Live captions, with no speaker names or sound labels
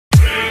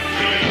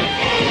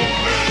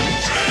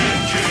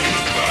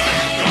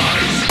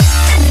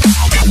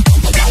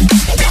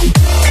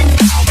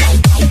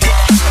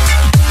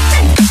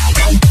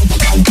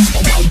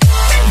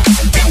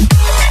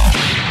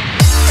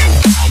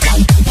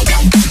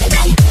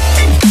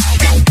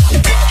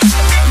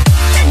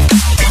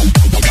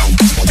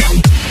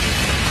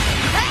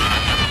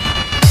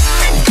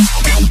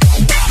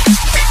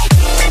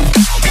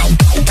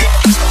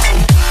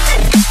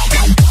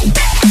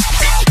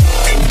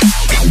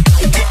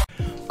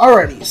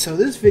Alrighty, so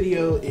this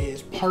video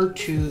is part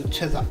 2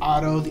 to the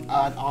Otto, the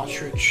Odd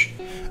Ostrich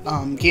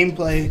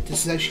gameplay.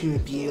 This is actually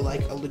going to be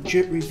like a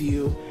legit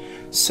review.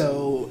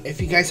 So if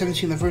you guys haven't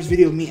seen the first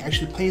video of me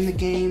actually playing the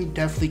game,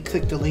 definitely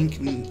click the link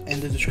in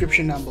the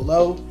description down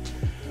below.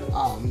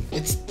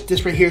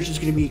 This right here is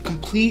just going to be a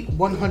complete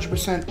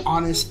 100%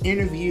 honest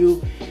interview,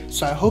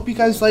 so I hope you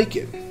guys like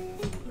it.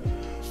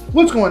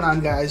 What's going on,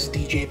 guys?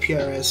 DJ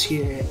PRS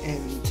here,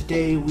 and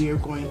today we are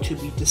going to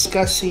be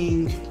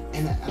discussing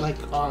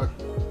our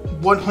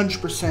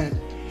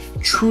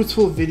 100%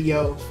 truthful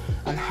video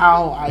on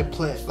how I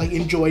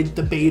enjoyed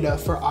the beta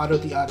for Otto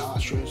the Odd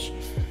Ostrich.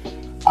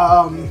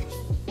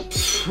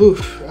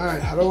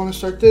 Alright, how do I want to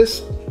start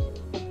this?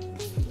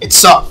 It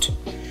sucked.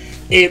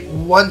 It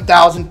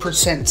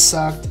 1000%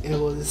 sucked. It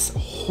was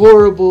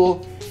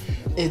horrible.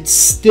 It's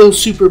still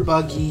super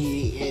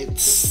buggy.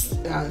 It's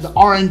the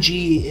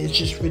RNG is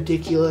just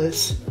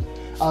ridiculous.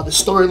 The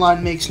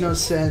storyline makes no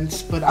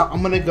sense. But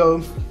I'm gonna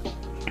go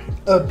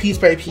piece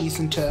by piece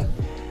into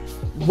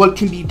what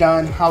can be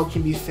done, how it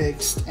can be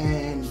fixed,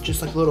 and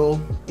just like little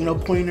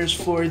pointers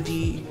for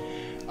the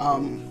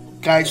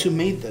guys who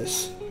made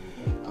this.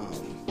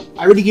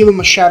 I already gave him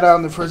a shout out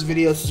in the first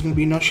video, so there's gonna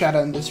be no shout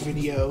out in this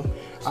video.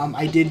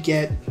 I did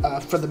get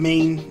for the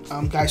main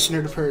guy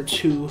Snurderperds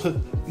who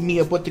hooked me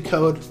up with the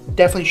code.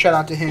 Definitely shout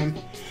out to him.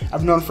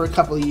 I've known him for a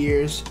couple of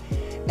years,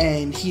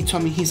 and he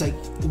told me he's like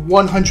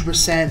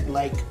 100%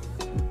 like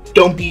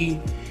don't beat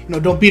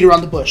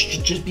around the bush.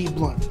 Just be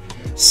blunt.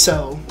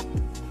 So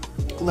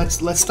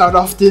let's start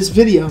off this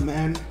video,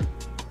 man.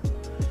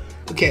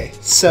 Okay,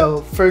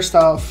 so first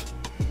off,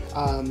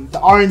 the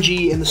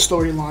RNG and the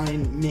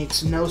storyline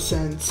makes no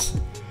sense.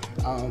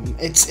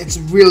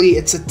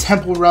 It's a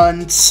temple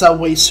run,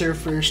 Subway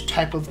Surfers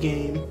type of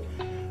game.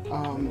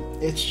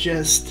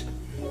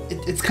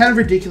 It's kind of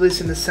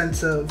ridiculous in the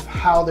sense of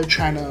how they're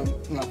trying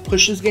to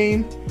push this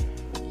game.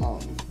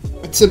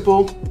 It's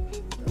simple,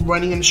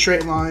 running in a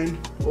straight line,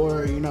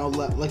 or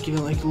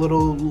like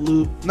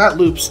little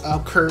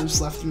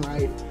curves left and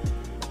right.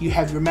 You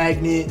have your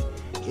magnet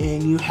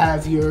and you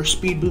have your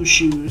speed boost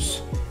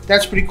shoes.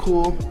 That's pretty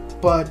cool,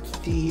 but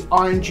the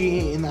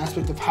RNG in the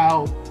aspect of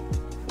how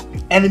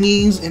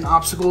enemies and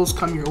obstacles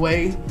come your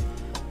way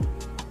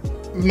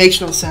makes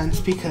no sense,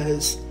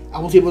 because I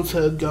was able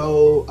to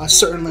go a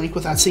certain length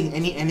without seeing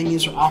any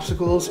enemies or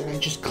obstacles, and I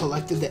just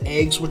collected the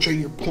eggs, which are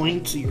your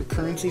points, your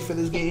currency for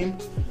this game.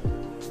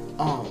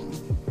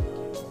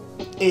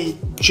 It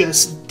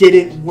just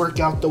didn't work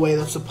out the way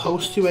that's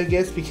supposed to, I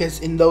guess,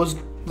 because in those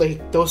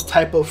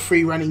type of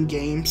free running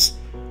games,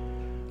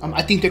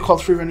 I think they're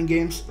called free running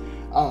games,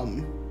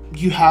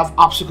 you have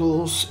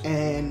obstacles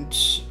and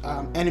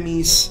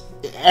enemies.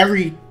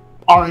 Every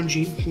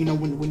RNG,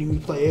 when you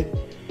replay it,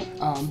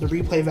 the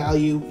replay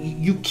value,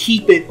 you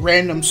keep it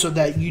random so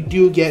that you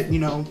do get,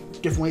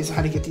 different ways of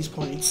how to get these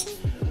points.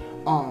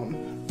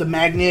 The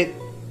magnet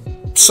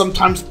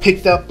sometimes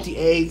picked up the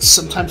eggs,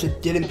 sometimes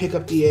it didn't pick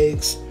up the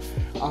eggs.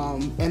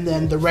 And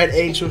then the red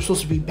eggs were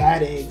supposed to be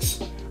bad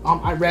eggs.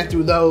 I ran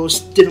through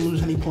those, didn't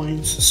lose any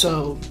points,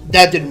 so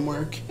that didn't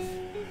work.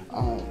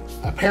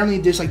 Apparently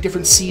there's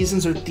different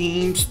seasons or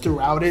themes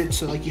throughout it,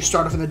 so you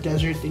start off in the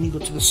desert, then you go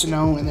to the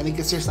snow, and then I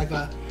guess there's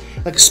a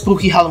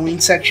spooky Halloween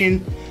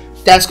section.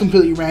 That's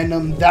completely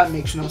random. That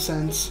makes no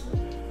sense.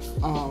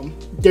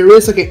 There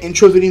is an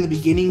intro video in the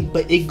beginning,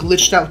 but it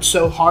glitched out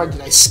so hard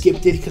that I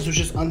skipped it because it was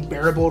just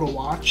unbearable to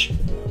watch.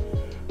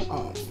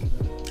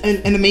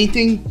 And the main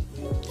thing,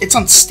 it's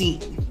on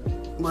Steam,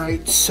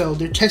 right? So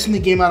they're testing the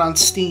game out on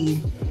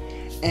Steam,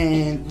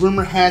 and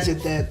rumor has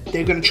it that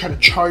they're going to try to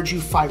charge you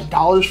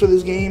 $5 for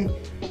this game.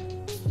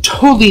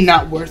 Totally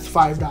not worth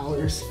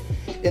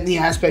 $5 in the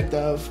aspect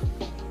of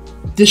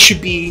this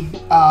should be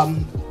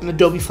an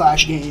Adobe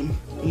Flash game.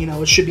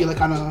 It should be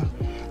on a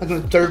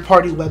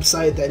third-party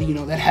website that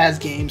that has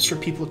games for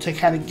people to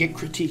kind of get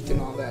critiqued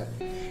and all that.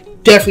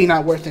 Definitely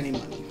not worth any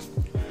money.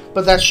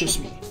 But that's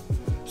just me.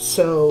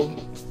 So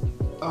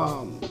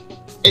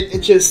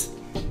it just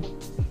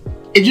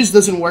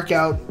doesn't work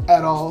out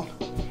at all.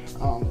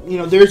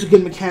 There's a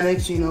good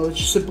mechanics.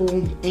 It's simple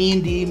A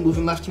and D,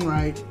 moving left and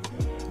right,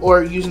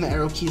 or using the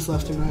arrow keys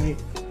left and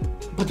right.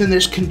 But then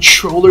there's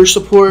controller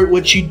support,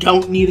 which you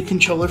don't need a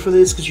controller for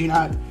this, because you're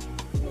not.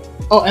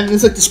 Oh, and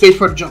there's the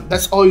spacebar to jump.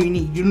 That's all you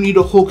need. You don't need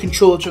a whole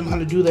controller to learn how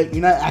to do that.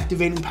 You're not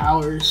activating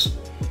powers.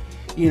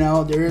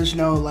 There is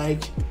no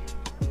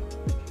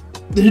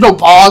there's no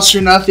boss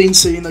or nothing.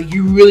 So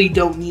you really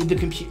don't need the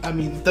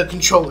the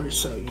controllers.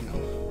 So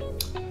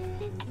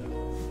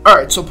All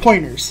right, so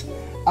pointers.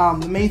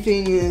 The main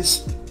thing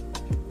is,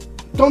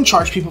 don't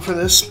charge people for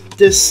this.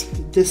 This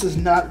is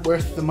not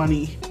worth the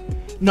money.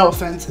 No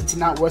offense, it's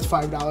not worth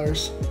 $5.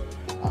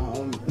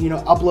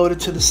 Upload it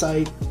to the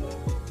site.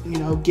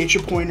 Get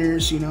your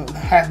pointers.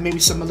 Have maybe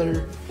some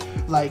other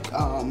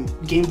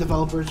game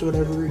developers or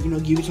whatever.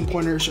 Give you some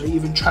pointers, or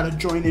even try to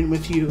join in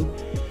with you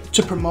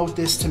to promote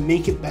this to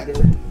make it better.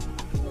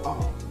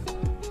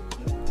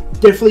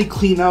 Definitely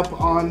clean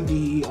up on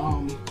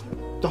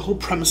the whole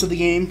premise of the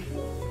game,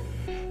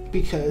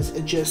 because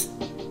it just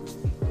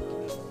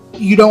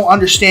you don't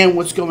understand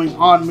what's going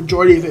on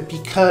majority of it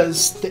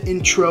because the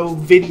intro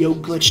video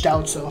glitched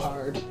out so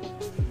hard.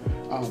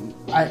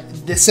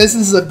 This says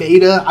this is a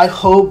beta. I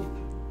hope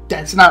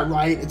that's not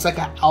right. It's like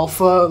an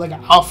alpha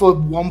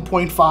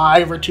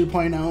 1.5 or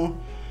 2.0.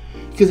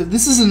 Because if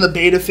this is in the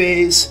beta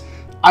phase,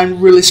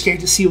 I'm really scared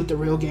to see what the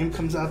real game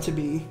comes out to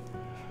be.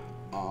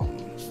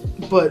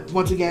 But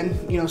once again,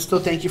 still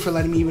thank you for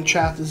letting me even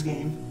try out this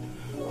game.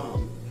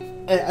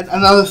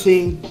 Another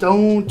thing,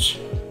 don't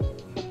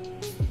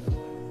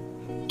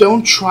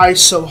try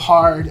so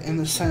hard in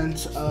the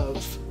sense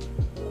of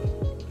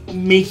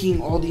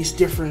making all these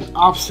different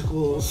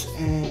obstacles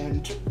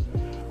and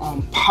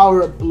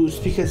power-up boosts,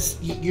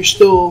 because you're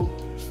still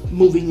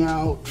moving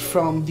out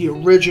from the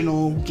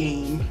original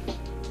game,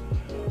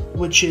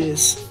 which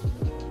is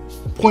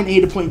point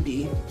A to point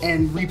B,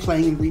 and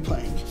replaying.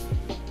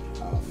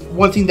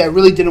 One thing that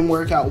really didn't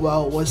work out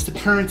well was the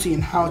currency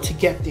and how to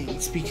get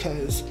things,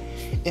 because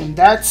in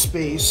that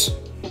space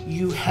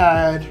you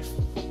had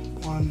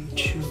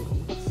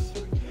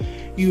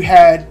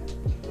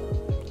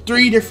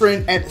three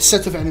different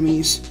sets of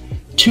enemies,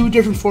 2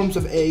 different forms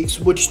of eggs,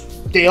 which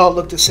they all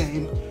look the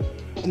same,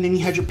 and then you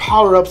had your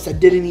power-ups that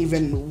didn't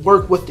even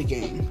work with the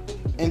game,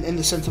 in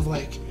the sense of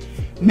like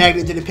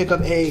Magnet didn't pick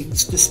up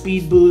eggs, the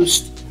speed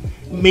boost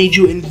made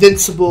you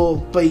invincible,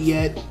 but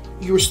yet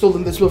you were still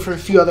invincible for a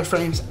few other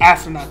frames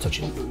after not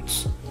touching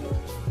boots.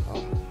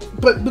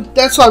 But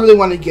that's what I really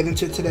wanted to get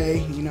into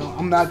today.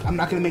 I'm not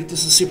gonna make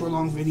this a super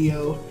long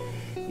video.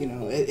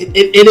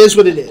 It is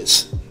what it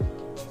is.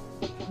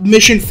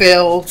 Mission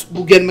failed.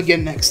 We'll get him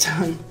again next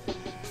time.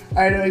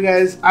 Alright, anyway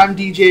guys, I'm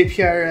DJ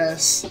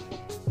PRS,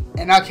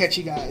 and I'll catch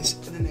you guys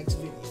in the next video.